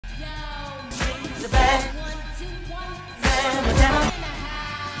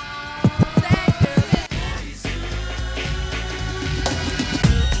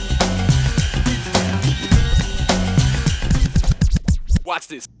Watch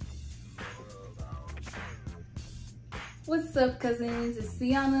this. What's up, cousins? It's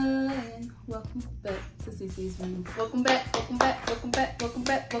Sienna, and welcome back to CC's room. Welcome back, welcome back, welcome back, welcome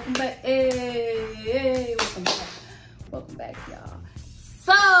back, welcome back. Hey, welcome back. Welcome back, y'all.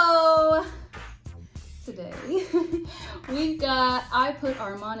 So, today, I put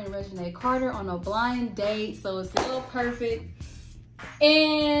Armon and Reginae Carter on a blind date, so it's imLilPerfect.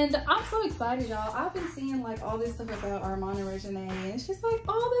 And I'm so excited, y'all. I've been seeing like all this stuff about Armon and Reginae, and it's just like,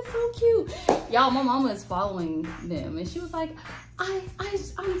 oh, that's so cute. Y'all, my mama is following them, and she was like, I'm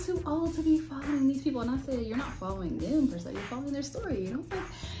too old to be following these people. And I said, you're not following them per se, you're following their story. And I was like,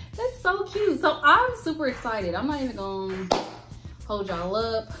 that's so cute. So I'm super excited. I'm not even gonna hold y'all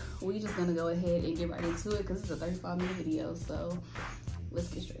up. We just gonna go ahead and get right into it because it's a 35-minute video. So let's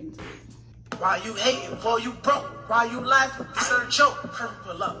get straight into it. Why you hating, boy, you broke? Why you laughing? This ain't a joke. Perfect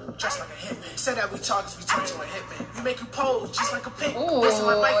pull up, just like a hitman. Say that we talk to a hitman. We make you pose just like a pimp. Oh,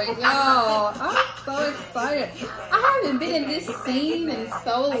 y'all, I'm so excited. I haven't been in this scene in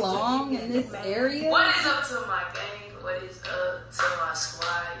so long, in this area. What is up to my gang? What is up to my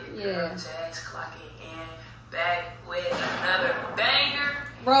squad? Your girl Jazz clocking in, back with another banger.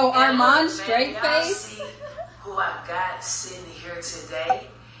 Bro, Armon straight y'all face. See who I got sitting here today.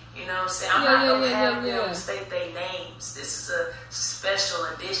 You know what I'm saying? I'm not going to have them state their names. This is a special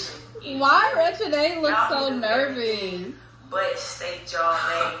edition. Why Reginae looks so nervous? But state y'all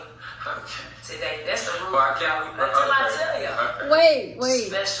name today. That's the rule. Until I tell y'all. Wait.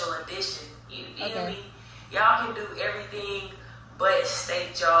 Special edition. You feel me? Y'all can do everything but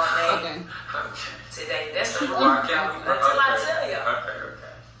state y'all name today. That's the rule. Until I tell y'all.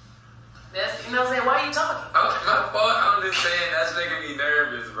 That's, you know what I'm saying? Why are you talking? I'm just saying that's making me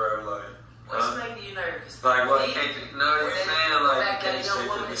nervous, bro. Like, what's making you nervous? Like, what? Can't you know what I'm saying? Like, you got a young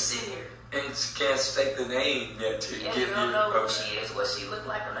woman to sit here. And she can't state the name yet to give you. You don't know who she is, what she look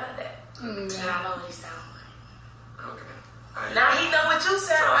like, or none of that. And I know what he sound like. Okay. Now he know what you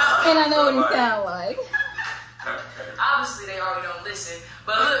sound like. And I know what he sound like. Obviously, they already don't listen.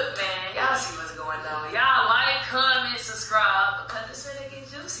 But look, man, y'all see what's going on. Y'all like, comment, subscribe, because it's gonna get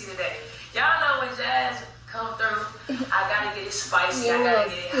juicy today. Y'all know when Jazz come through, I gotta get it spicy, I gotta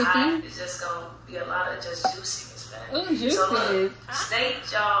get it hot. It's just gonna be a lot of just juiciness, man. Ooh, juiciness. So look, state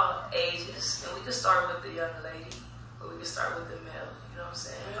y'all ages, and we can start with the young lady, or we can start with the male. You know what I'm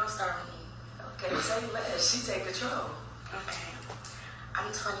saying? We're gonna start with me. Okay, say less. She take control. Okay. I'm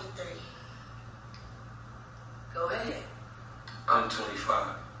 23. Go ahead. I'm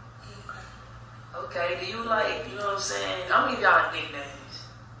 25. Okay, do you like, you know what I'm saying? I'm gonna give y'all nicknames.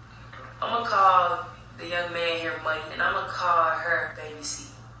 I'm gonna call the young man here Money, and I'm gonna call her Baby C.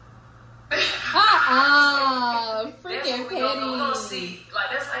 Freaking petty. We're gonna see,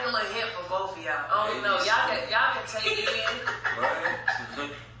 like, that's like a little hint for both of y'all. I don't know, y'all can take it in.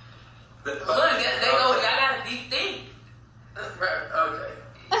 Look, y'all got a deep thing. Okay.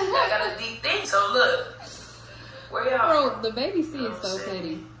 Y'all got a deep thing. So look, where y'all Bro, the Baby C is so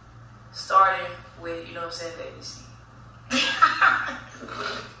petty. Starting with, you know what I'm saying, Baby C.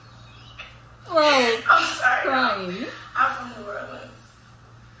 Bro, I'm sorry. crying. I'm from New Orleans.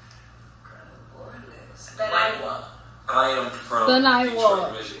 I am from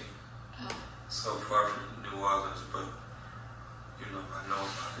Detroit, Michigan. So far from New Orleans, but you know, I know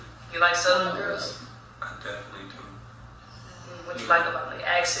about it. You like Southern girls? I definitely do. What you like about the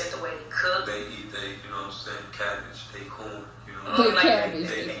accent, the way they cook? They eat you know what I'm saying, cabbage, they corn, you know. They cabbage,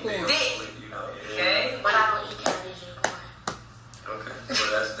 they corn. You know, Okay. But I don't eat cabbage and corn. Okay,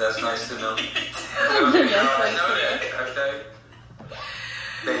 well that's nice to know. Okay, you already know that, okay?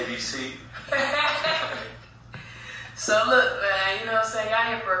 Baby C. So look, man, you know what I'm saying? Y'all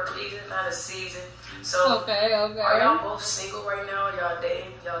here for a reason, not a season. So Okay. are y'all both single right now? Y'all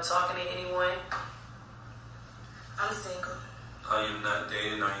dating? Y'all talking to anyone? I'm single. I am not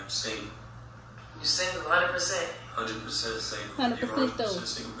dating, I am single. You single, 100%? 100% single. 100% You 100% though.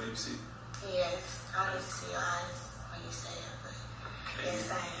 single, Baby C? Yes. I don't need to see your eyes when you say it, but yes,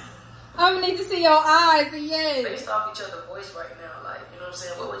 I am. I need to see your eyes, yes. Based off each other's voice right now, like, you know what I'm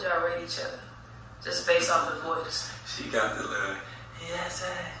saying? What would y'all rate each other? Just based off the voice. She got the little,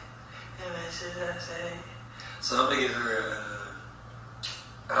 so I'm gonna give her,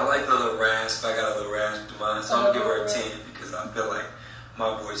 I like the little rasp. I got a little rasp to mine, so I'm gonna give her a 10 because I feel like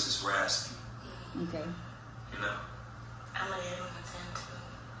my voice is raspy. Okay. You know? I'm gonna give him a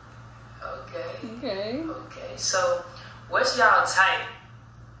 10 too. Okay. So, what's y'all type?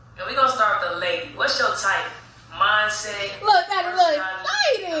 And we're gonna start with the lady. What's your type? mindset. Look, got a little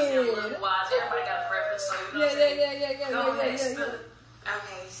personality, excited. look-wise, everybody got a preference, so you know what I'm saying? Go ahead, spill it.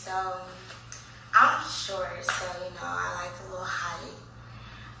 Okay, so I'm short, so I like a little height.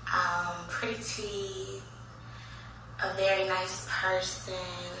 Pretty, a very nice person,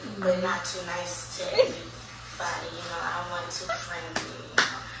 but not too nice to everybody. I don't want too friendly.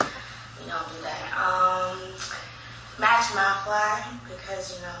 We don't do that. Match my fly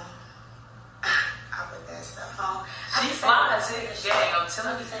because I put that stuff on. She flies it, gang. I'm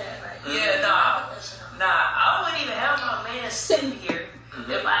telling you. Yeah, nah. I wouldn't even have my man sitting here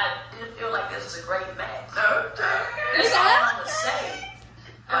if I didn't feel like this was a great match. That's all I'm gonna say.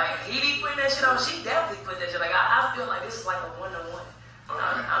 Like, he be putting that shit on. She definitely put that shit. Like, I feel like this is like a 1-to-1.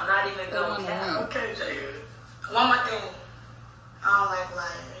 I'm not even gonna count. Okay, Jay. One more thing. I don't like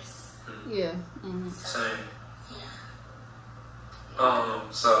liars. Yeah. Same. Yeah.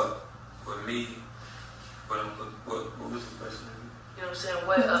 So with me, what was the question? You know what I'm saying?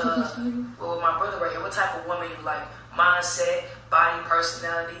 Well, with my brother right here, what type of woman you like? Mindset, body,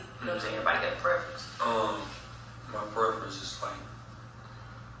 personality. You know what I'm saying? Everybody got a preference. My preference is like,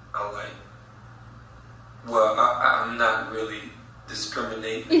 I'm not really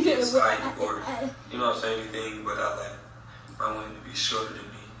discriminating against height or, you know what I'm saying, anything, but I like my women to be shorter than me.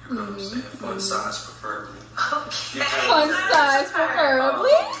 You know what I'm saying? Fun size preferably. Okay. Fun size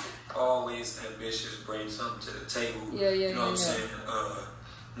preferably. Always ambitious, bring something to the table. Yeah, you know what I'm saying?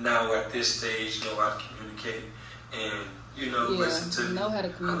 Now at this stage, know how to communicate and, listen to know how to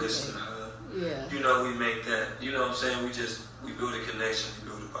communicate. I listen to her. Yeah. We make that, you know what I'm saying? We build a connection, we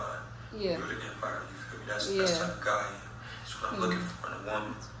build a bond. Yeah. We build an empire, you feel me? That's the type of guy I am. That's what I'm looking for in a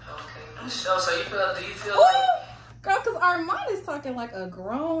woman. Okay. So do you feel like... Girl, because Armand is talking like a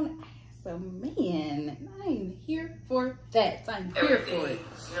grown ass man. I'm here for that. I'm here for it.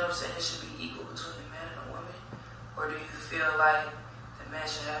 You know what I'm saying? It should be equal between a man and a woman. Or do you feel like the man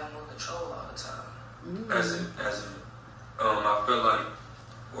should have more control all the time? As in, I feel like,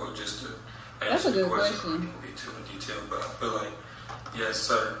 well, just to That's answer a the good question, question. I won't be too in detail, but I feel like, yes,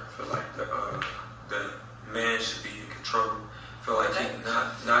 sir. I feel like the man should be in control. I feel like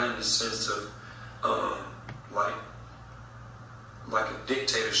not in the sense of like a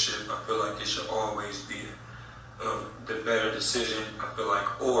dictatorship. I feel like it should always be the better decision. I feel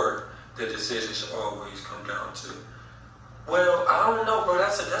like, or the decision should always come down to. Well, I don't know, bro.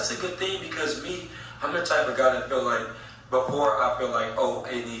 That's a good thing because I'm the type of guy that feel like before I feel like, oh,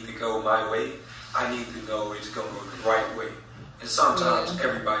 it need to go my way. I need to know it's gonna go the right way. And sometimes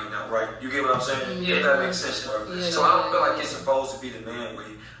everybody not right. You get what I'm saying? Yeah, that makes sense, bro. So I don't feel like it's supposed to be the man way.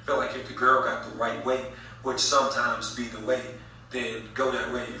 I feel like if the girl got the right way, which sometimes be the way, then go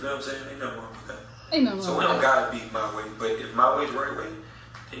that way. You feel what I'm saying? Ain't nothing wrong with that. Ain't nothing wrong so we don't gotta be my way. But if my way's the right way,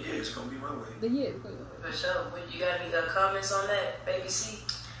 then yeah, it's gonna be my way. But yeah. For sure. You got any comments on that, Baby C?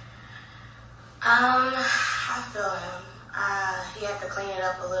 I feel him. He had to clean it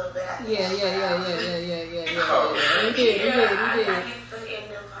up a little bit. Yeah. Oh, He did.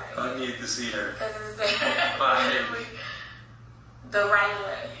 I need to see her. The right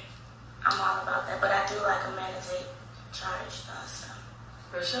way. I'm all about that, but I do like a man to take charge, though. So.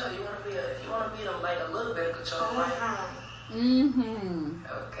 For sure, you want to be like a little bit of control, right?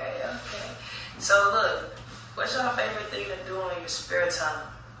 Okay. So look, what's your favorite thing to do on your spare time?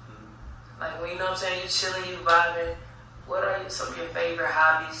 Like when you know what I'm saying, you chilling, you vibing. What are some of your favorite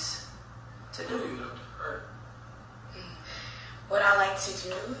hobbies to do? What I like to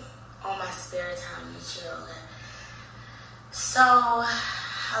do on my spare time to chill. So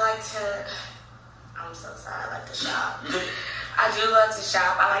I like to. I'm so sorry. I like to shop. I do love to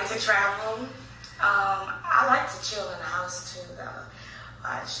shop. I like to travel. I like to chill in the house too, though.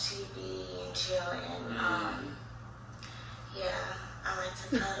 Watch TV and chill, and I like to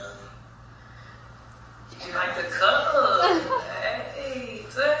cuddle. You like to cuddle? Hey,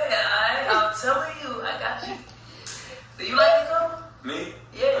 I'm telling you, I got you. Do you like to cuddle? Me?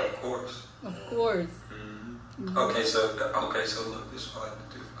 Yeah. Of course. Okay, so look, this is what I like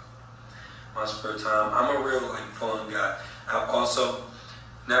to do. My spare time. I'm a real fun guy. I've also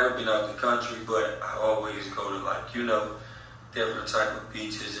never been out the country, but I always go to different type of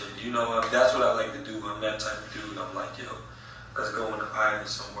beaches, and that's what I like to do. I'm that type of dude. I'm like, yo, let's go on an island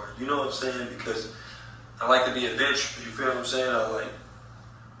somewhere. You know what I'm saying? Because I like to be adventurous. You feel what I'm saying? I like,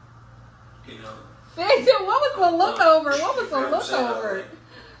 What was the look over? I'm a fun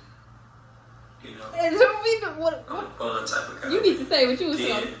type of guy. You need to say what you was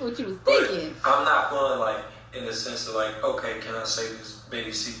thinking. I'm not fun in the sense of okay, can I say this?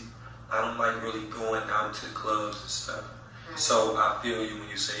 Baby C, I don't like really going out to clubs and stuff. So I feel you when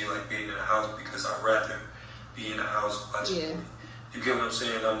you say you like being in the house because I'd rather be in the house watching Yeah. a movie. You get what I'm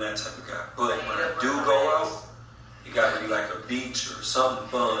saying? I'm that type of guy. But when I do go out, it gotta be like a beach or something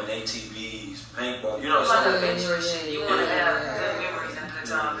fun, ATVs, paintball. You know what I'm saying? Like adventurous shit. You want to have good memories and a good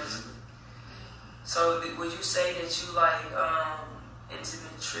time. So would you say that you like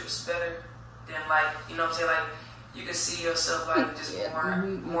intimate trips better than like, you know what I'm saying, like you can see yourself like just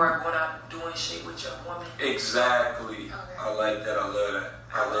more going out doing shit with your woman? Exactly. Okay. I like that. I love that.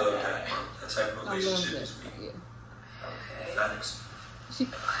 I love that. That type of relationship is me. Okay. Thanks.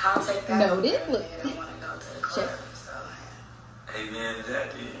 I'll take that. Noted. Look. I don't want to go to the club, so. Hey man,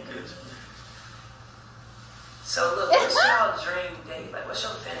 that did good. So look, what's y'all dream date? Like, what's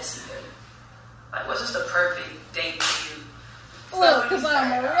your fantasy date? Like, what's just the perfect date for you? Look, because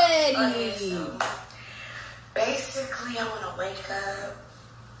I'm ready. Okay, so basically, I want to wake up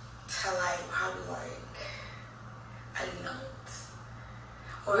to like probably like a note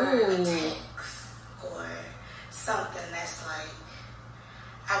or a text or something that's like,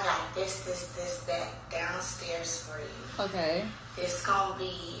 I got this, that downstairs for you. Okay. It's gonna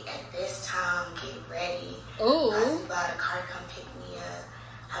be at this time. Get ready. Ooh. We buy the car, come pick me up.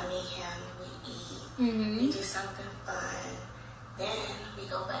 I meet him. We eat. We do something fun. Then we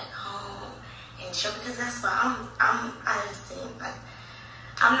go back home and chill because that's what I understand. Like,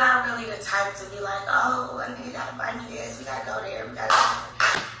 I'm not really the type to be like, oh, a nigga gotta buy me this. We gotta go there. We gotta.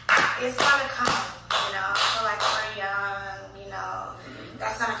 It's gonna come. You know. I feel like we're young. You know.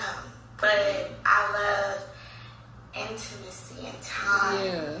 That's gonna come. But I love intimacy and time.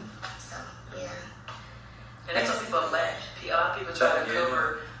 Yeah. So, yeah. And that's what people lack. A lot of people try to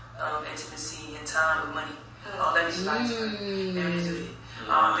cover intimacy and time with money. Oh, let me just buy this. Let me just do it.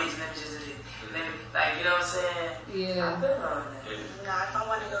 Oh, bitch, let me just do it. Like, you know what I'm saying? Yeah. I feel on that. Nah, if I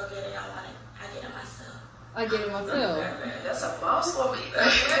want to go get it, I get it myself. I get it myself. That's a boss for me.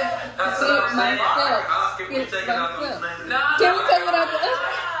 That's what I'm saying. Can we take it out of the Can we take it out of the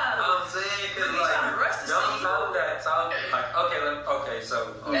I'm saying, because like, don't know that. So, like, okay,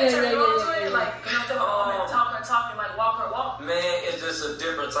 so. Yeah. Like, you know, talking, like, walk her walk. Man, it's just a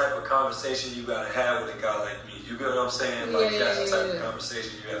different type of conversation you gotta have with a guy like me. You get what I'm saying? Like, that's the type of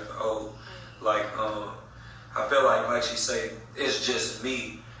conversation you have to hold. Like, I feel like she say, it's just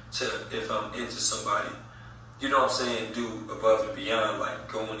me to, if I'm into somebody, you know what I'm saying, do above and beyond,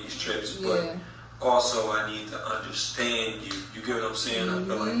 like, go on these trips. But also, I need to understand you. You get what I'm saying? I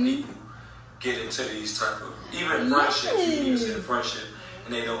feel like people get into these type of, even friendships, you can even say a friendship,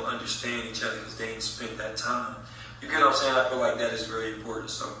 and they don't understand each other because they ain't spent that time. You get what I'm saying? I feel like that is very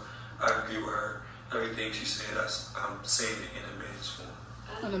important. So I agree with her. Everything she said, I'm saying it in a man's form.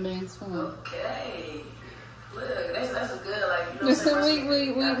 In a man's form. Okay. Look, that's a good, like, you know what I'm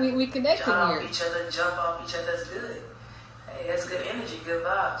saying? We connected here. Jump off each other, that's good. Hey, that's good energy, good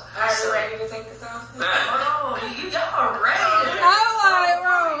vibes. Are you ready to take this off? Hold on, y'all ready? I'm like,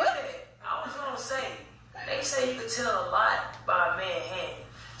 bro. I was gonna say, they say you can tell a lot by a man's hand.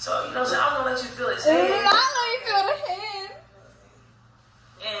 So, you know what I'm saying? I'm gonna let you feel his hand. Not let me feel the hand.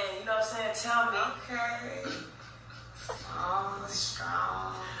 And, you know what I'm saying? Tell me. Okay.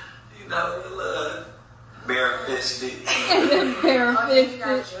 Strong. You know, love. Bare-fisted. Bare-fisted. You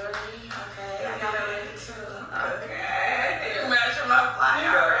got jewelry. Okay. I got a ring too. Okay. You matching my fly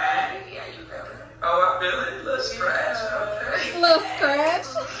already. Yeah, you feel it. Oh, I feel it. Little scratch. Okay. Little scratch.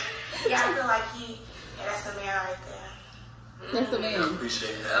 Yeah, I feel like that's a man right there. That's a I man.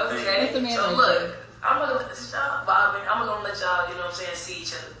 appreciate that. Okay. That's a man So right look, there. I'm gonna let y'all, you know what I'm saying, see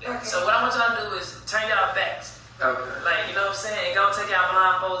each other. Okay. So what I want y'all to do is turn y'all backs. Okay. Like, you know what I'm saying? And go take y'all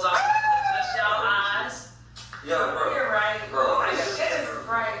blindfolds off. Touch y'all eyes. Yo, bro. You're right. Bro. This is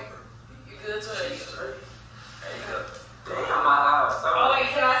right. You good to it? There you go. Damn, my eyes. Oh, wait,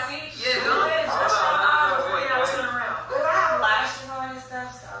 can I see? Yeah, go ahead. Touch y'all eyes before y'all turn around. Because I have lashes on and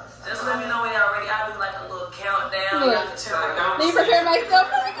stuff, so. Just let me know when y'all ready. I'll do like a little countdown. Look. Y'all can turn around. Let me prepare myself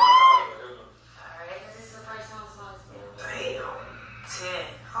for the call. Alright. This is the first time I'm supposed to Damn. 10,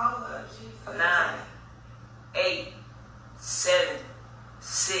 Hold up, Jesus. 9, 8, 7,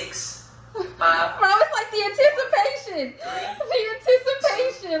 6, 5. Bro, it's like the anticipation. The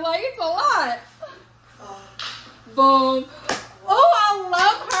anticipation. Like, it's a lot. Boom. Oh, I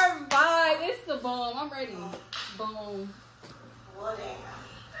love her vibe. It's the boom. I'm ready. Boom. Well,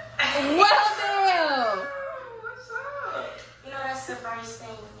 damn. Well, damn. What's up? You know, that's the first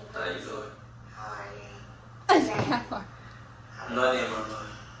thing. How you doing? How are you? None in my mind.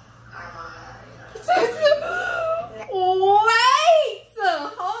 Wait!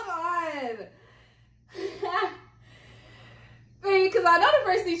 Hold on. Because I know the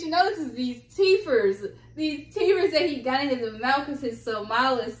first thing she notices is these teethers. These teethers that he got in his mouth because his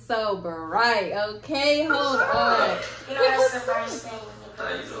smile is so bright. Okay, hold on. You know, that's the first thing. How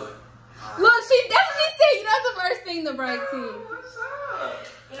you doing? Look, that's what she said. That's the first thing, the bright teeth. What's up?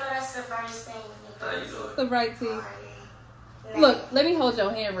 You know, that's the first thing. How you doing? The bright teeth. Look, let me hold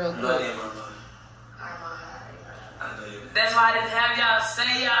your hand real quick. My name Armon. I know you. That's why I didn't have y'all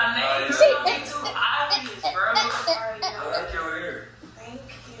say y'all names. She- Don't be too obvious, bro. I like your hair. Thank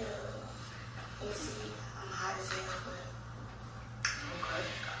you. You see, I'm hot as hell, but Okay.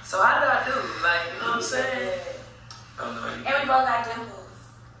 So how did I do? Like, you know what I'm saying? I don't know how you. and we both got dimples.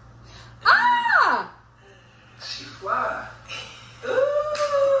 Ah! She fly. Ooh.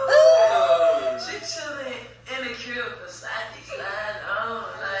 She chilling in the crib beside these lines on.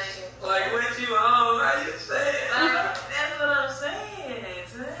 Like what you on? How you saying? That's what I'm saying, man.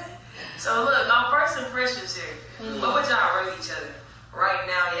 So look, our first impressions here. What would y'all rate each other? Right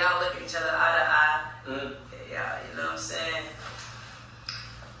now, y'all look at each other eye to eye. Yeah, you know what I'm saying?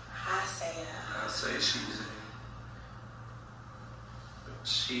 I say, I say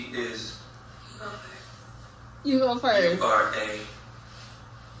she is. you go first. You go first. You are a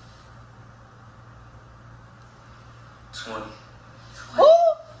 20.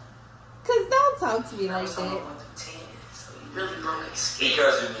 Ooh! Cause don't talk to me I like was only that. 1 through 10, so you really broke his skin.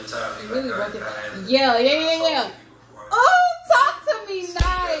 Because your mentality. You really like, broke it. I had- Yeah. I talked to you before. Oh, talk to me nice.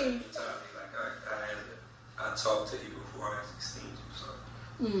 I talked to you before I actually seen you, so.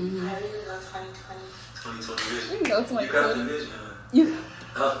 Mm-hmm. I really go 2020. 2020 vision. We can go 2020. You got the vision, huh? You,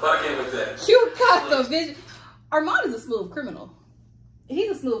 I'm fucking with that. you got the vision. Armon is a smooth criminal. He's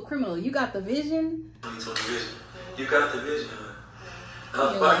a smooth criminal. You got the vision. 2020 vision. You got the vision, huh? I'm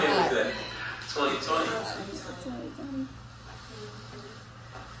You're fucking right. with that. 2020.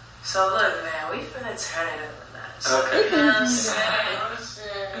 So look, man, we finna turn it up a notch. Okay. You know what I'm saying? Oh,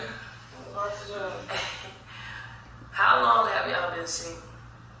 shit. What to do? How long have y'all been single?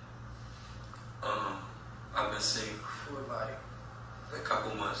 I've been single for like a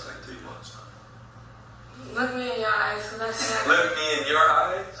couple months, like 3 months. Look me in your eyes, cause I said. Look me in your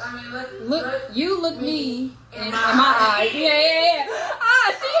eyes. I mean, Look me in my eyes. Yeah. Ah,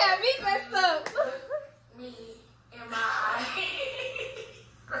 she had me messed up. me in my eyes.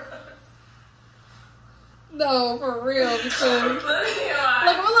 No, for real. Because Look at your eyes.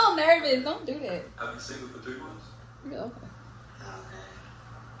 look, I'm a little nervous. Don't do that. I've been single for 3 months. Yeah, okay.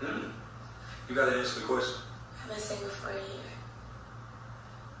 Okay. You gotta answer the question. I've been single for a year.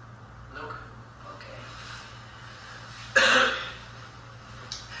 Okay.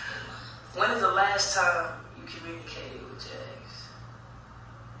 When is the last time you communicated with your ex?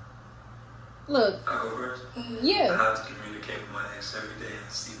 Look, I go first. I yeah. have to communicate with my ex every day and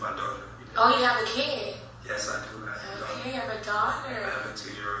see my daughter every day. Oh, you have a kid? Yes, I do. I have a daughter. Okay, you have a I daughter. have a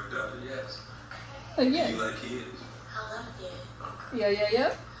 2-year-old daughter, yes. Oh, Do yeah. you like kids? I love it. Yeah. Okay.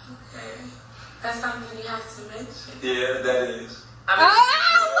 That's something you have to mention. Yeah, that is. I mean, Ah,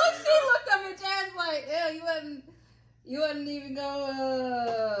 look, she looked up at Jazz like, yeah, you wasn't even go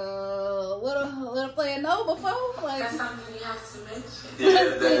little playing no before. Like, That's something you have to mention. Yeah,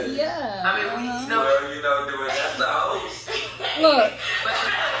 that is. yeah. I mean, you know, Well, you know, doing that's the host. Look,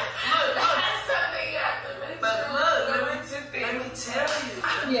 That's something you have to mention. but look, let me tell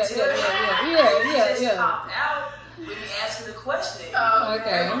you. yeah. Just popped out with me asking the question.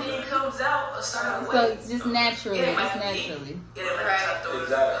 Okay. Everything comes out a certain So way. it's just naturally, Yeah, just like me. naturally. Yeah, like Right.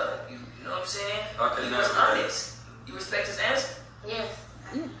 Exactly. you know what I'm saying? Okay, He was now- honest. You respect his answer? Yes.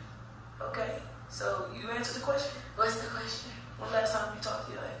 Okay. So you answered the question. What's the question? When last time you talked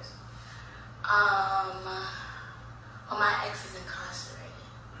to your ex? Well, my ex is incarcerated.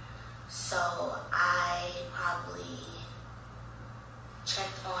 So I probably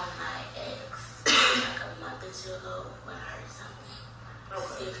checked on my ex like a month or two ago when I heard something. To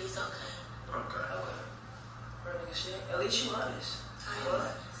see if he's okay. Okay. Real nigga shit. At least you honest. I am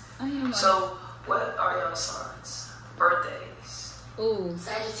honest. I am. So what are y'all signs? Birthdays? Ooh,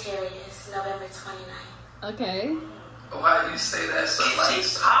 Sagittarius, November 29th. okay. Why do you say that so like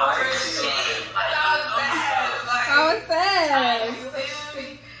She popped her spicy? shit. How fast.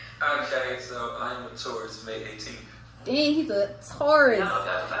 Okay, so I'm a Taurus, May 18th. Dang, he's a Taurus.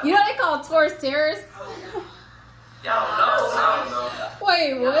 You know they call Taurus terrorists? Y'all I don't know.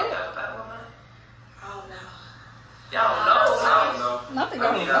 Wait, what? Oh no. Y'all know. I don't know. Nothing I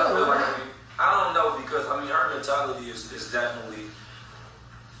mean, I I feel don't know. like I don't know because I mean her mentality is definitely.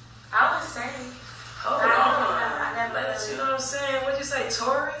 I would say. Hold I never on. really- You know what I'm saying? What'd you say?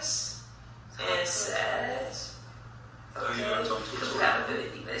 Taurus and Sag. Oh, you never talked to a Taurus?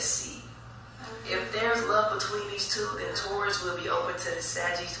 Compatibility. Let's see. If there's love between these two, then Taurus will be open to the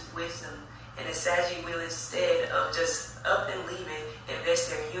Sagittarius wisdom. And the Sagittarius will, instead of just up and leaving, invest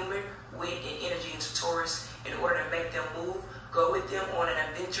their humor, wit, and energy into Taurus in order to make them move, go with them on an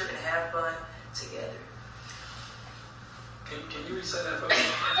adventure, and have fun together. Can you reset that for me?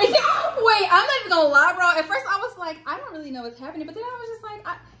 Wait, I'm not even gonna lie, bro. At first I was like, I don't really know what's happening, but then I was just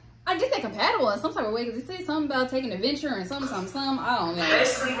like, I guess they're compatible in some type of way, because it said something about taking an adventure and some, I don't know.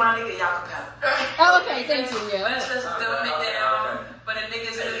 Basically, my nigga, y'all compatible. Oh, okay, thank you, yeah. Let's just dumb it down for the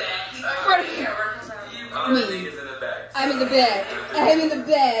niggas in the back. I'm the niggas in the back. I'm in the back. I'm in the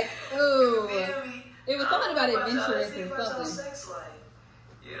back. Ooh. Feel me? It was something about adventurous See and what y'all something. sex like.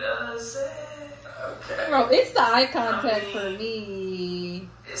 You know what I'm saying? Okay. Bro, it's the eye contact for me.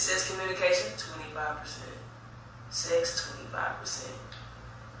 It says communication, 25%. Sex, 25%.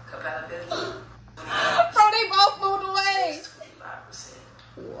 Compatibility, 25%. Bro, they both moved away. Sex,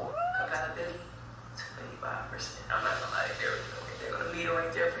 25%. What? Compatibility, 25%. I'm not gonna lie, they're gonna meet it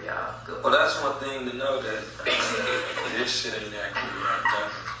right there for y'all. Good. Well, that's one thing to know, that this shit ain't accurate right now.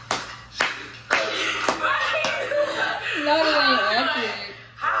 No, it ain't accurate.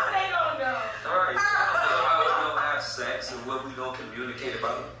 How are they gonna know? Alright, how we don't have sex and what we don't communicate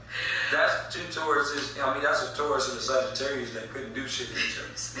about it. That's two Tauruses. I mean, that's a Taurus and a Sagittarius that couldn't do shit to each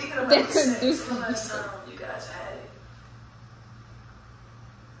other. Speaking about They couldn't do sex, when the last time you guys had it?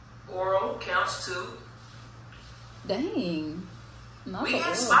 Oral counts too. Dang. Not We the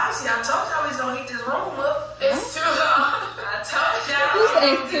getting world. spicy. I told y'all we was gonna heat this room up. It's too hot. I told y'all. You say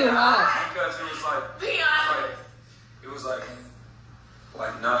it's too hot. Because it was like, Be honest. it was like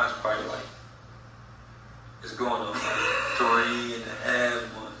nah, it's probably like, it's going on like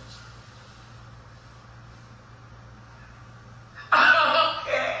 3.5 months.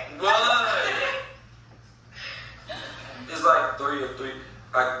 Okay. What? It's like 3 or 3.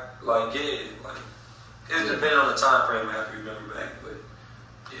 Like it depends on the time frame. I have to remember back, but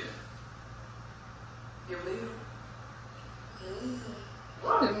yeah. You believe it? Mm.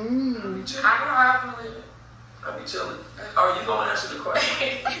 I be chilling. Oh, you gonna answer the question?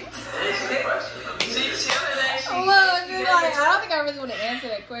 Answer the question. She chilling, ain't she? Look, you're like, I don't think I really want to answer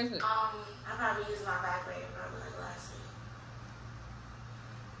that question. I probably used my vibrator probably like last week.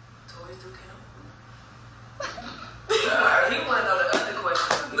 Toys do count. Alright, he wanna know the other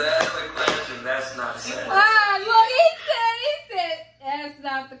question. That's the question. That's not sex. Look, he said, that's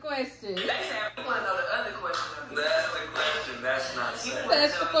not the question. Next time, he wanna know the other question. That's the question. That's not sex.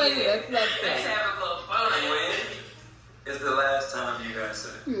 That's the question. That's not Let's sex. have a little fun. When is the last time you guys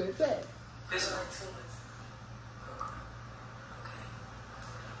said? You would say. This Like one. 2 months. Okay.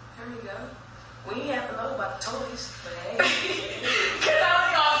 There we go. We ain't have to know about the toys, but hey. Because I was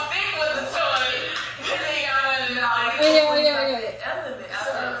gonna stick with the toy. Because they got to know. Yeah. Element out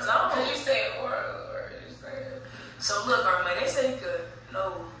of the zone. Because you said oral or you said. So look, Armand, they say you could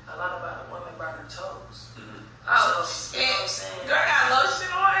know a lot about a woman by her toes. Oh, So, you know what I'm saying? Do I got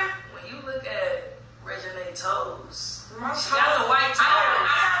lotion on? When you look at Reginae toes, My she got the white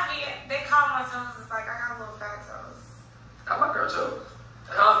toes. They call my toes, it's like I got little fat toes. I like our toes.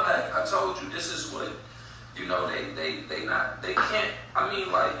 I told you this is what, you know, they can't, I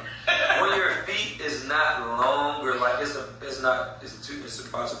mean, like, when your feet is not long or like, it's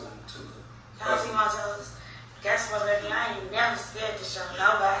impossible to Y'all see my toes? Guess what, baby? I ain't never scared to show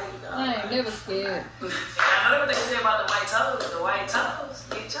nobody, though. I ain't never scared. I know what they say about the white toes. The white toes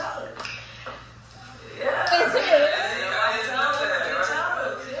get chose. Yeah. They say it. The white toes get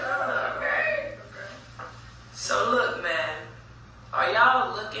chose. Yeah. Okay. So look, man. Are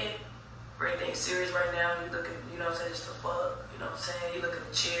y'all looking for anything serious right now? You looking, you know what I'm saying, just to fuck? You know what I'm saying? You looking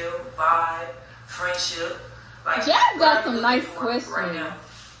to chill, vibe, friendship? Like, Jazz got some looking nice for questions. right now.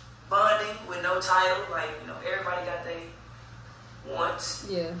 Bonding with no title, like, you know, everybody got their wants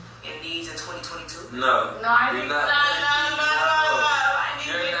Yeah. and needs in 2022. No. No, I You're need not. I need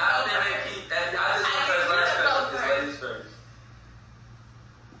You're to not go gonna first. keep that. I just want to ladies first.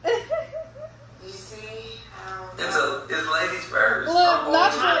 You see? It's ladies first. Look, I'm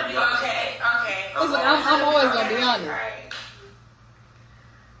not always for- gonna be honest. Okay. Listen, I'm always gonna be honest. Right.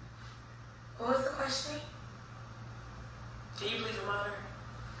 What was the question? Can you please remind her?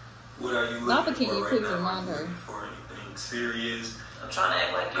 What are you looking Not the can for you right please now? remind Are you her? looking for anything serious? I'm trying to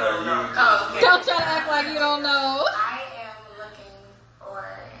act like you Are don't know. you Oh, okay. Don't try to act like you don't know. I am looking for.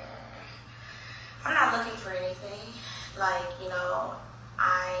 I'm not looking for anything. Like, you know,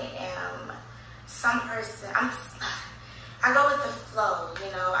 I am some person. I go with the flow.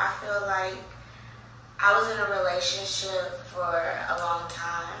 You know, I feel like I was in a relationship for a long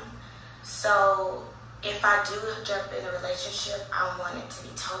time. So if I do jump in a relationship, I want it to be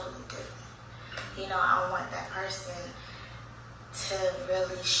totally different. you know, I want that person to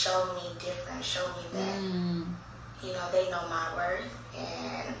really show me different, show me that, you know, they know my worth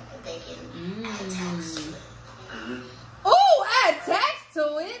and they can add tax to it. You know? Oh, add tax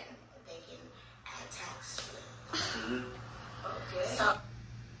to it? They can add tax to it. Okay. So,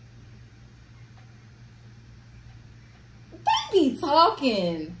 they be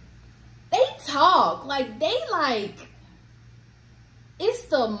talking. They talk. Like, they like, it's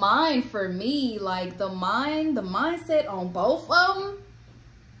the mind for me. Like, the mindset on both of them.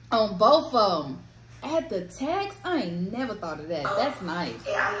 On both of them. At the tax, I ain't never thought of that. That's nice.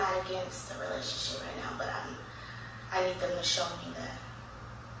 yeah, I'm not against the relationship right now, but I need them to show me that.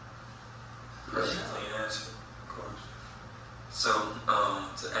 Perfectly answered, of course. So,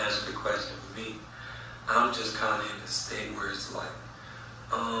 to answer the question for me, I'm just kind of in a state where it's like,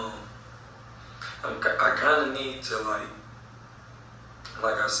 I kind of need to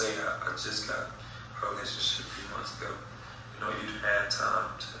like I say, I just got a relationship a few months ago. You know, you had time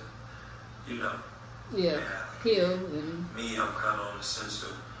to, you know. Yeah, heal. Me, I'm kind of on the sense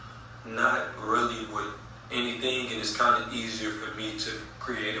of not really with anything, and it's kind of easier for me to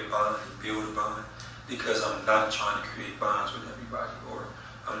create a bond and build a bond because I'm not trying to create bonds with everybody, or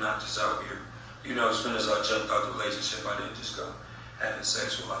I'm not just out here. You know, as soon as I jumped out the relationship, I didn't just go having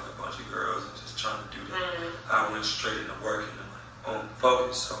sex with like a bunch of girls and just trying to do that. I went straight into work and like on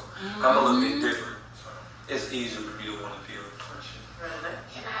focus, so I'm a little bit different. So it's easier for me to want to build a friendship.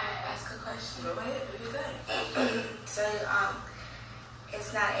 Can I ask a question? Go ahead, do your thing. So,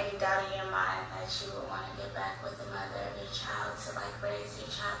 it's not any doubt in your mind that you would want to get back with the mother of your child to like raise your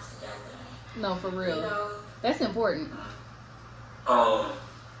child together. No, for real. You know, that's important.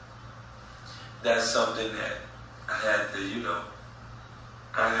 That's something that I had to, you know,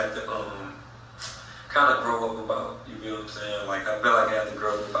 kind of grow up about. You feel what I'm saying? Like, I feel like I had to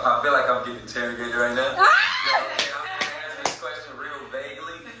grow up. I feel like I'm getting interrogated right now. I'm answering this question real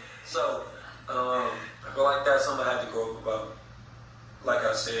vaguely. So, I feel like that's something I had to grow up about. Like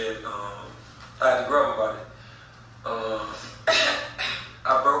I said, I had to grow up about it.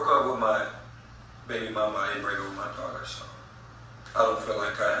 I broke up with my baby mama. I didn't break up with my daughter, so I don't feel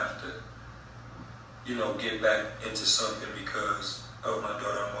like I have to, you know, get back into something because of my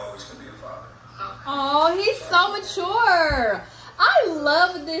daughter. I'm always going to be a father. Oh, he's so mature. I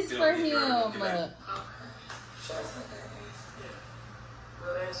love this for him.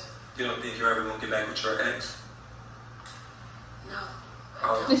 You don't think you're ever going to get back with your ex? no.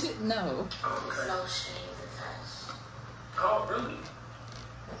 Oh, No. oh, There's okay. no strings attached. Oh, really?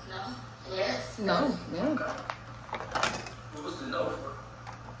 No. Yes. No. Yeah. Okay. What was the no for?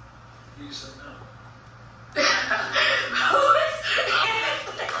 You just said no.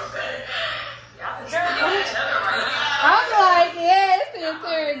 Okay. Y'all interrogating each other right now. I'm like, yeah, it's the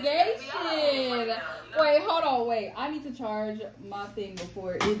interrogation. Wait, hold on, wait. I need to charge my thing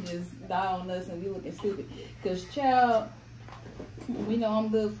before it just die on us and we looking stupid. Cause child, we know I'm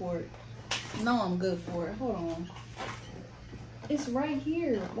good for it. No, I'm good for it. Hold on. It's right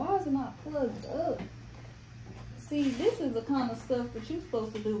here. Why is it not plugged up? See, this is the kind of stuff that you're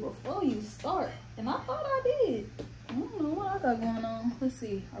supposed to do before you start. And I thought I did. I don't know what I got going on. Let's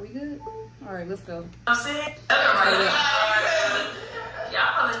see. Are we good? All right, let's go. I'm saying?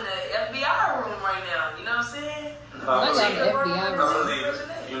 Y'all in the FBI room right now. You know what I'm saying? No, I got the FBI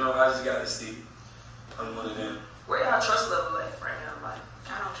room. You know, I just gotta see. I'm one of them. Where y'all trust level at right now? Like,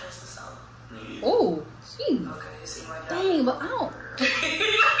 I don't trust the soul. Me either. Oh, jeez. okay, it seems like y'all. Dang, but I don't.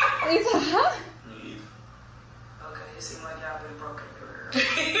 It's a hot. Me either. Okay, it seems like y'all been broken.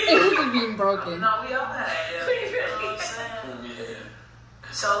 It's being broken. No, we all had them. You know what I'm saying?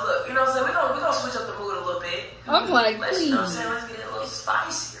 Yeah. So look, you know what I'm saying? We're gonna switch up the mood a little bit. I'm like, Let's, please. you know what I'm saying? Let's get it a little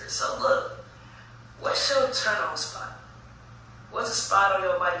spicier. So look, what's your turn on spot? What's a spot on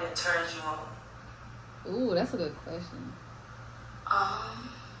your body that turns you on? Ooh, that's a good question.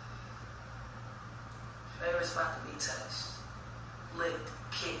 Favorite spot to be touched, licked,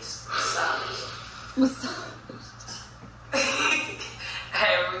 kissed, massaged.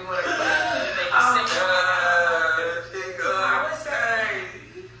 Hey, we want to make a sick.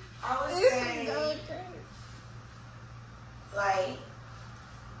 I would say, like,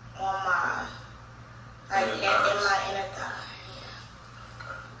 on my, like, in my inner thigh.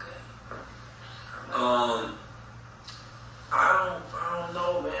 I don't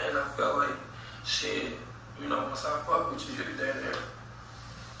know, man. I felt like shit. You know, once I fuck with you, you're down there.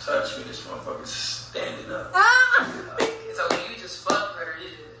 Touch me, this motherfucker's standing up. So you just fuck with her, you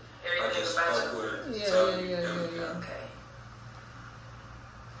just I everything just about fuck you. with her. Yeah, Tell me yeah. everything. Okay.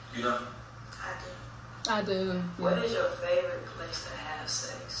 You know? I do. I do. What is your favorite place to have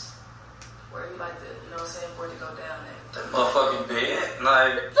sex? Where you like to, you know what I'm saying, for it to go down at? That motherfucking bed,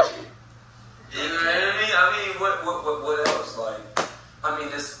 like, you know what I mean? I mean, what else? Like, I mean,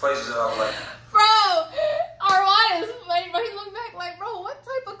 this places that I was like, Bro, Armon is funny, but he looked back like, bro, what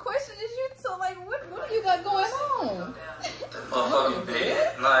type of question is you? So, like, what do you got going on? that motherfucking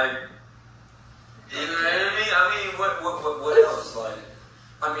bed, like, you know what I mean? I mean, what else? Like,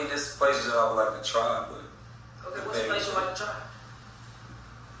 I mean, this places that I would like to try, but. Okay, what's the place you like to try?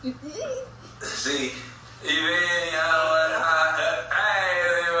 See, even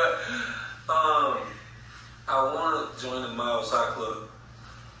I want to join the Miles High Club.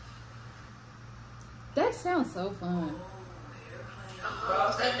 That sounds so fun.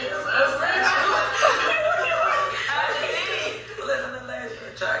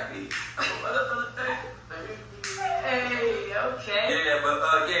 Hey, okay. Yeah,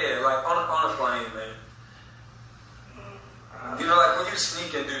 but yeah, like on a plane, man. You know, like when you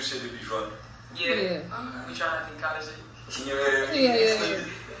sneak and do shit, it'd be fun. Yeah. Yeah. You trying not to get caught as shit? You know what I mean? Yeah.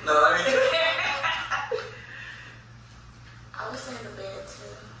 No, I mean. I would say the bed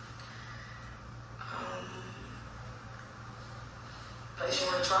too. Place you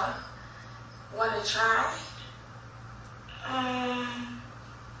want to try? Want to try?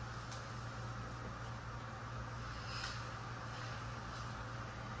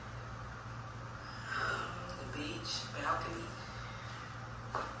 The beach, balcony.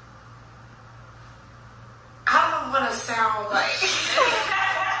 I don't want to sound like.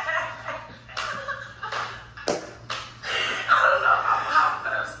 I don't know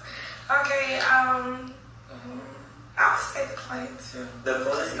how else. Okay, I'll say the plane too. The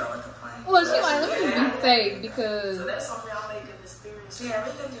plane. Just go with the plane. Well, she like, let me be safe because. So that's something I'll make an experience. Yeah,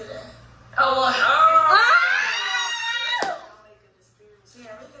 we can do that. Oh, well. Ah! I'll make an experience.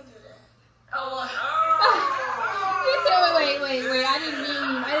 Yeah, we can do that. Oh, well. He said, wait. I didn't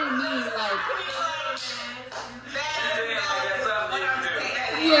mean like.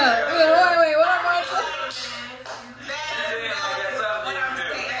 Yeah. Wait. What am I saying?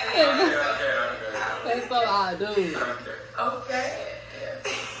 That's so I do. Okay.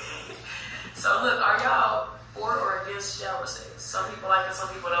 So look, are y'all for or against shower sex? Some people like it, some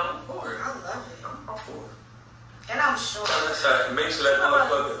people don't. I love it. I'm for it. And I'm sure. Make sure that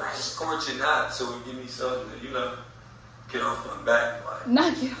motherfucker scorching hot so it give me something to, you know, get off my back. Like.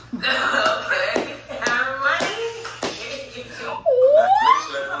 Not you. Okay. Make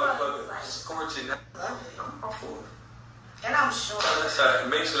sure that motherfucker scorching hot. I'm for it. And I'm sure.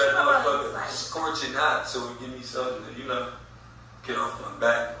 Make sure that motherfucker scorching hot so it give me something to, you know, get off my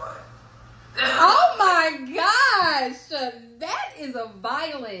back. Like. Oh my gosh, that is a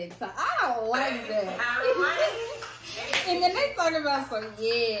violence. I don't like that. And then they talk about some,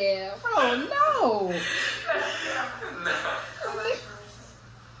 yeah, bro, no. Okay.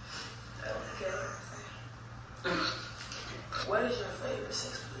 What is your favorite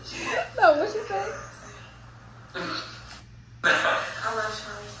sex position? No, what you say? I love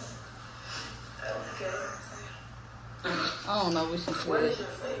Charlie. Okay. I don't know what she What is said.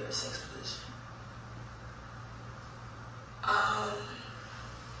 your favorite sex position? I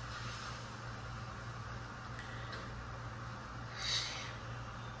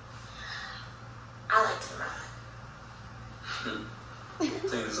like to ride.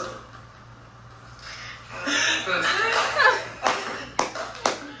 Things up.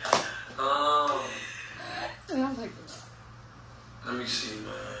 I like that. Let me see,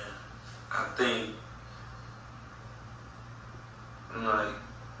 man. I think, like,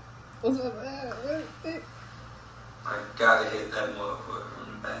 What's up? What? I gotta hit that motherfucker from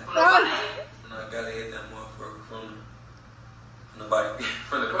the back. And I gotta hit that motherfucker from the bike.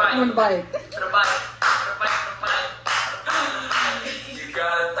 From the bike. On the bike. For the bike. For the bike. For the bike. You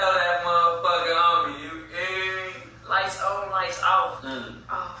gotta throw that motherfucker on me. You hear me? Lights on, lights off.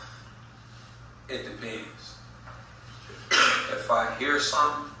 Off. It depends. If I hear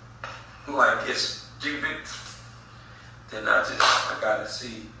something like it's stupid, then I gotta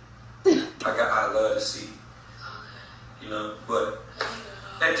see. I love to see. You know, but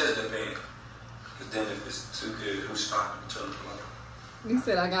that just depends. Cause then if it's too good, who's stopping to turn the light? You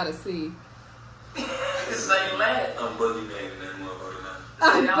said I gotta see. It's like mad. I'm boogeyman in that motherfucker now.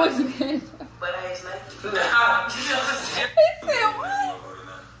 I'm pushing. But I ain't like it. Nah. He said what?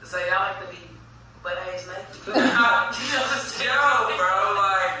 So y'all like to be, but I ain't like it. Yo, bro,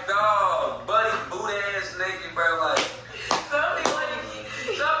 like, dog, buddy, boot ass naked, bro, like. Some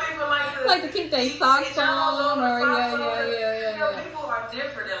people Like to keep their socks on, or You know, people are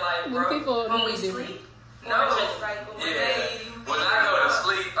different in life, bro. People when we really different. sleep, no, just like When I go to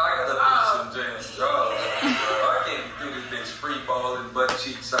sleep, I gotta put some jams. I can't do this bitch free balling, butt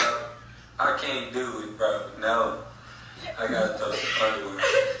cheeks out. I can't do it, bro. No. I gotta throw some underwear.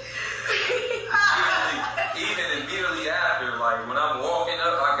 Even immediately after, like when I'm walking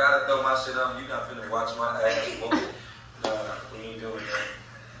up, I gotta throw my shit on. You not finna watch my ass walk. Nah, we ain't doing that.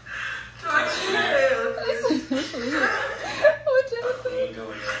 That's weird. We ain't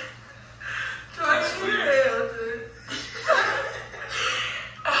doing that. That's weird.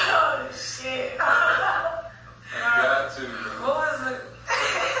 Oh shit. I got to, bro. What was it?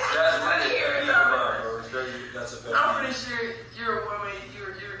 That's what it is, bro. That's a better I'm pretty sure you're a woman.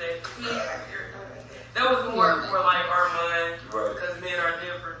 You're that. Yeah. That was more for like Armon, Right. because men are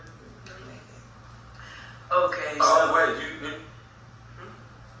different. Okay. So, Oh, wait,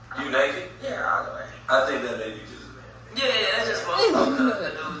 you naked? Yeah, all the way. I think that lady just a man. yeah, that's just most of the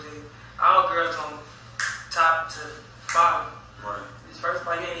dudes. All girls from top to bottom. Right. This first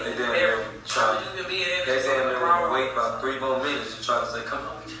part, you ain't They even damn there. near try. You can be in They every damn near wait about 3 more minutes and try to say, come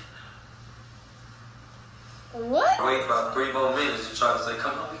on, we What? wait about 3 more minutes and try to say,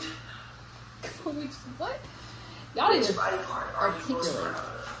 come on, we What? Y'all need to body part are you most articulate.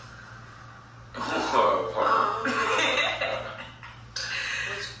 proud of? Whoa,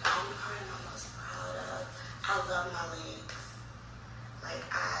 Which body part am I most proud of? I love my legs. Like,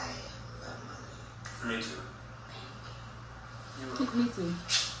 I love my legs. Me too. Me too.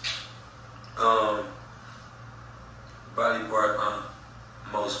 Body part I'm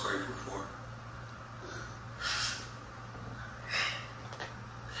most grateful for.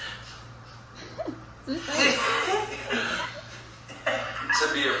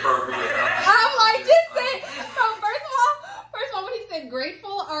 To be appropriate. I'm like, just say. No, first of all, when he said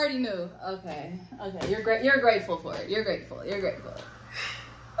grateful, I already knew. Okay, you're great. You're grateful for it. You're grateful. You're grateful.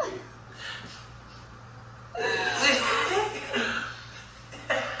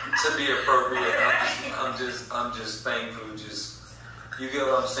 To be appropriate, I'm just thankful. Just you get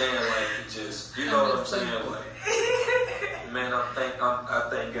what I'm saying? Like just you know what I'm saying? Like man, I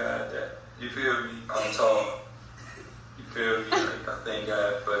thank God that you feel me. I'm tall. You feel me? Like I thank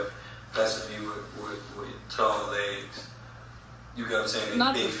God for blessing me with tall legs. You get what I'm saying?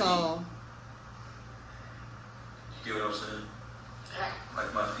 Not big the tall. feet. You get what I'm saying?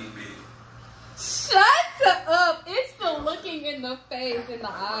 Like my feet big. Shut up! It's the looking in the face, in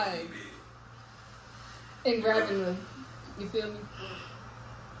the eyes, and grabbing the. You feel me?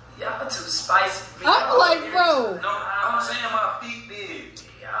 Y'all too spicy. I'm like, bro. No, I'm saying my feet big.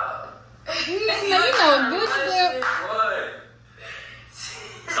 Y'all. You know, good shit. What?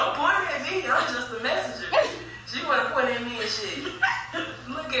 Don't point at me. I'm just a messenger. She wanna point at me and shit.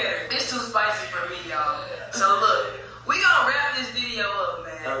 Look at her. It's too spicy for me, y'all. So look, we gonna wrap this video up,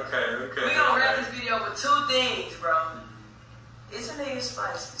 man. Okay. We gonna wrap this video up with 2 things, bro. It's a nigga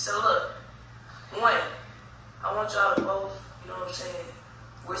spicy. So look, 1, I want y'all to both, you know what I'm saying,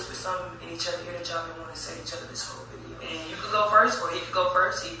 whisper something in each other's ear that y'all been wanting to say to each other this whole video. And you can go first, or he can go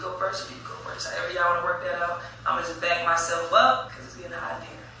first, he can go first, or you can go first. However y'all wanna work that out. I'm gonna just back myself up, because it's getting hot in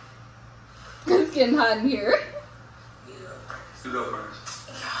here. It's getting hot in here. You go first.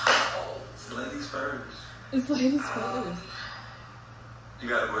 Ladies first. It's ladies first. You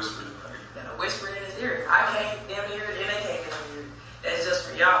gotta whisper to me. Gotta whisper in his ear. I can't damn hear it, and they can't damn hear it. That's just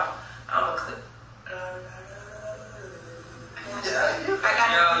for y'all. I'm a clip.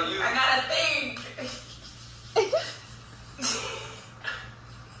 I gotta think.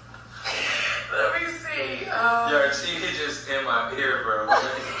 Let me see. Yo, she just in my ear, bro.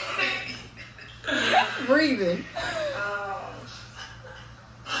 Breathing.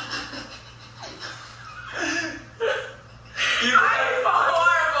 You I'm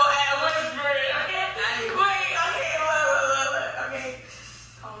horrible at whispering. Okay.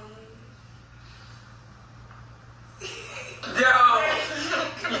 Yo.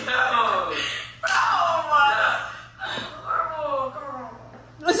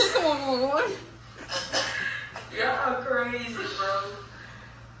 Come on. Y'all crazy, bro.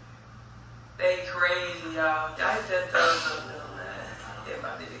 They crazy, y'all. Y'all hit that thumbs up, though, man. If I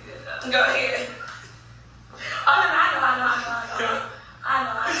did a good job. Go ahead. I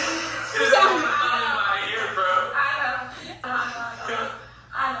know. She's in my ear, bro. I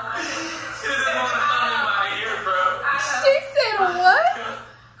know. She's in my ear, bro. She said what?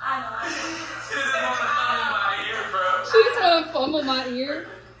 She's in my ear, bro. She just want to fumble my ear.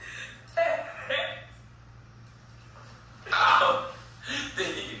 Oh.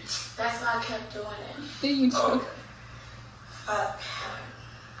 That's why I kept doing it. Then you Oh, okay. Fuck.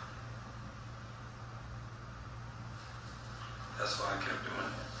 That's why I kept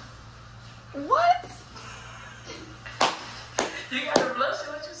doing it. What? You gotta blush at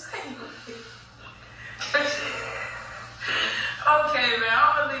what you say. Okay, man.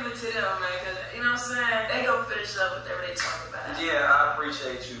 I'm gonna leave it to them, man, because know what I'm saying? They gonna finish up whatever they talking about. Yeah, I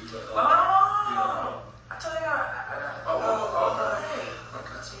appreciate you for I told you okay.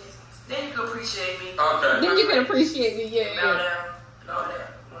 Then you can appreciate me. Okay. Then you can appreciate me, Bow yeah. down and all that.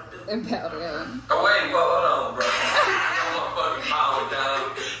 You wanna do? And bow down. Oh wait, well, hold on, bro. I'm fucking bowing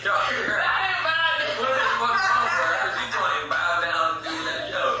down. Yo, what the fuck wrong, bro? Cause you told bow down and do that,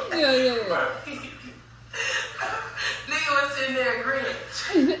 yo. Yeah. Nigga was sitting there agreeing.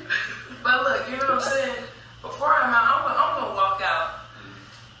 But look, you know what I'm saying? Before I'm out, I'm gonna walk out.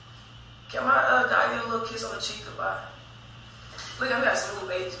 Can my dog get a little kiss on the cheek goodbye? Look, I got smooth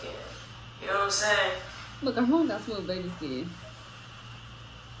baby skin. You know what I'm saying? Look, our mom got smooth baby skin.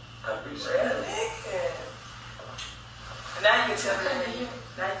 I appreciate it. And now you can tell me how you.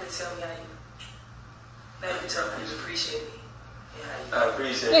 Now you can tell me how you. Now you can tell me how you appreciate me. Yeah, I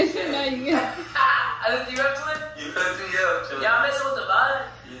appreciate it. Now you get. I looked you up to it. You hooked me up to it. Y'all messing with the vibe?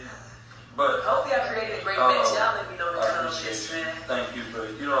 Yeah. But Hopefully I created a great match. Y'all let me know in the I comments, appreciate man. you. Thank you for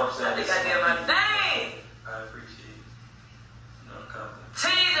you know what I'm saying. I think I did my thing. I appreciate it. No comment.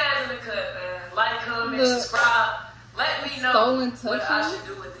 Tease ass in the cut, man. Like, comment, Look. subscribe. Let me know Stolen what I touches. should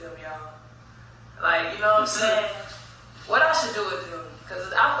do with them, y'all. Like, you know what I'm saying? What I should do with them. Because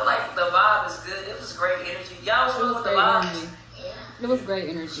I feel like the vibe is good. It was great energy. Y'all was It feeling was with the great vibe. energy. Yeah. It was great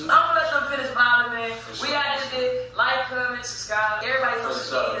energy. I'm gonna let them finish vibing, man. For We sure. got this bit. Like, comment, subscribe. Everybody's For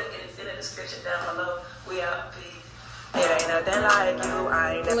social sure. media is in the description down below. We out. Peace. It ain't nothing like you.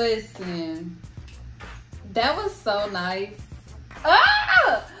 I ain't nothing. Listen, that was so nice.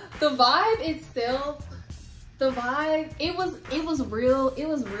 Ah! The vibe itself, it was real. It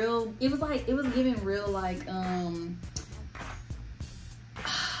was real. It was giving real like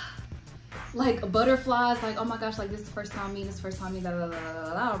butterflies, like, oh my gosh, like this is the first time meeting, da da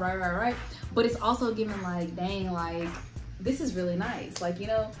da da da, right. But it's also giving like, dang, like this is really nice, like, you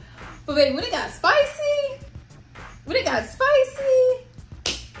know. But baby, when it got spicy,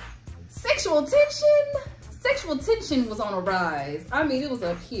 sexual tension was on a rise. I mean, it was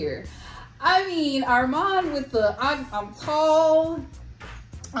up here. I mean, Armon with the I'm tall,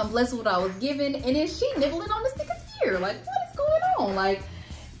 I'm blessed with what I was given, and then she nibbling on this nigga's ear. Like, what is going on? Like,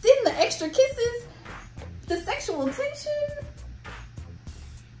 then the extra kisses, the sexual tension.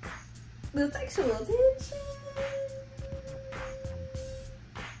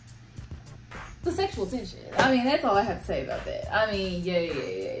 I mean, that's all I have to say about that. I mean,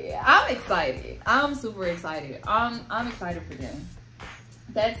 yeah. I'm excited. I'm super excited. I'm excited for them.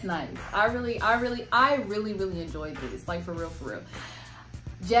 That's nice. I really enjoyed this. Like, for real.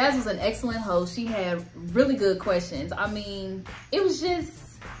 Jazz was an excellent host. She had really good questions. I mean, it was just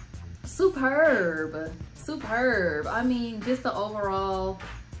superb. I mean, just the overall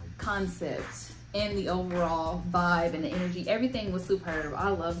concept and the overall vibe and the energy, everything was superb. I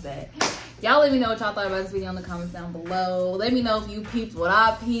love that. Y'all let me know what y'all thought about this video in the comments down below. Let me know if you peeped what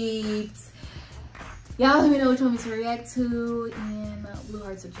I peeped. Y'all let me know what you want me to react to, and blue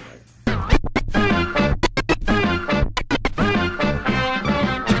hearts or hearts.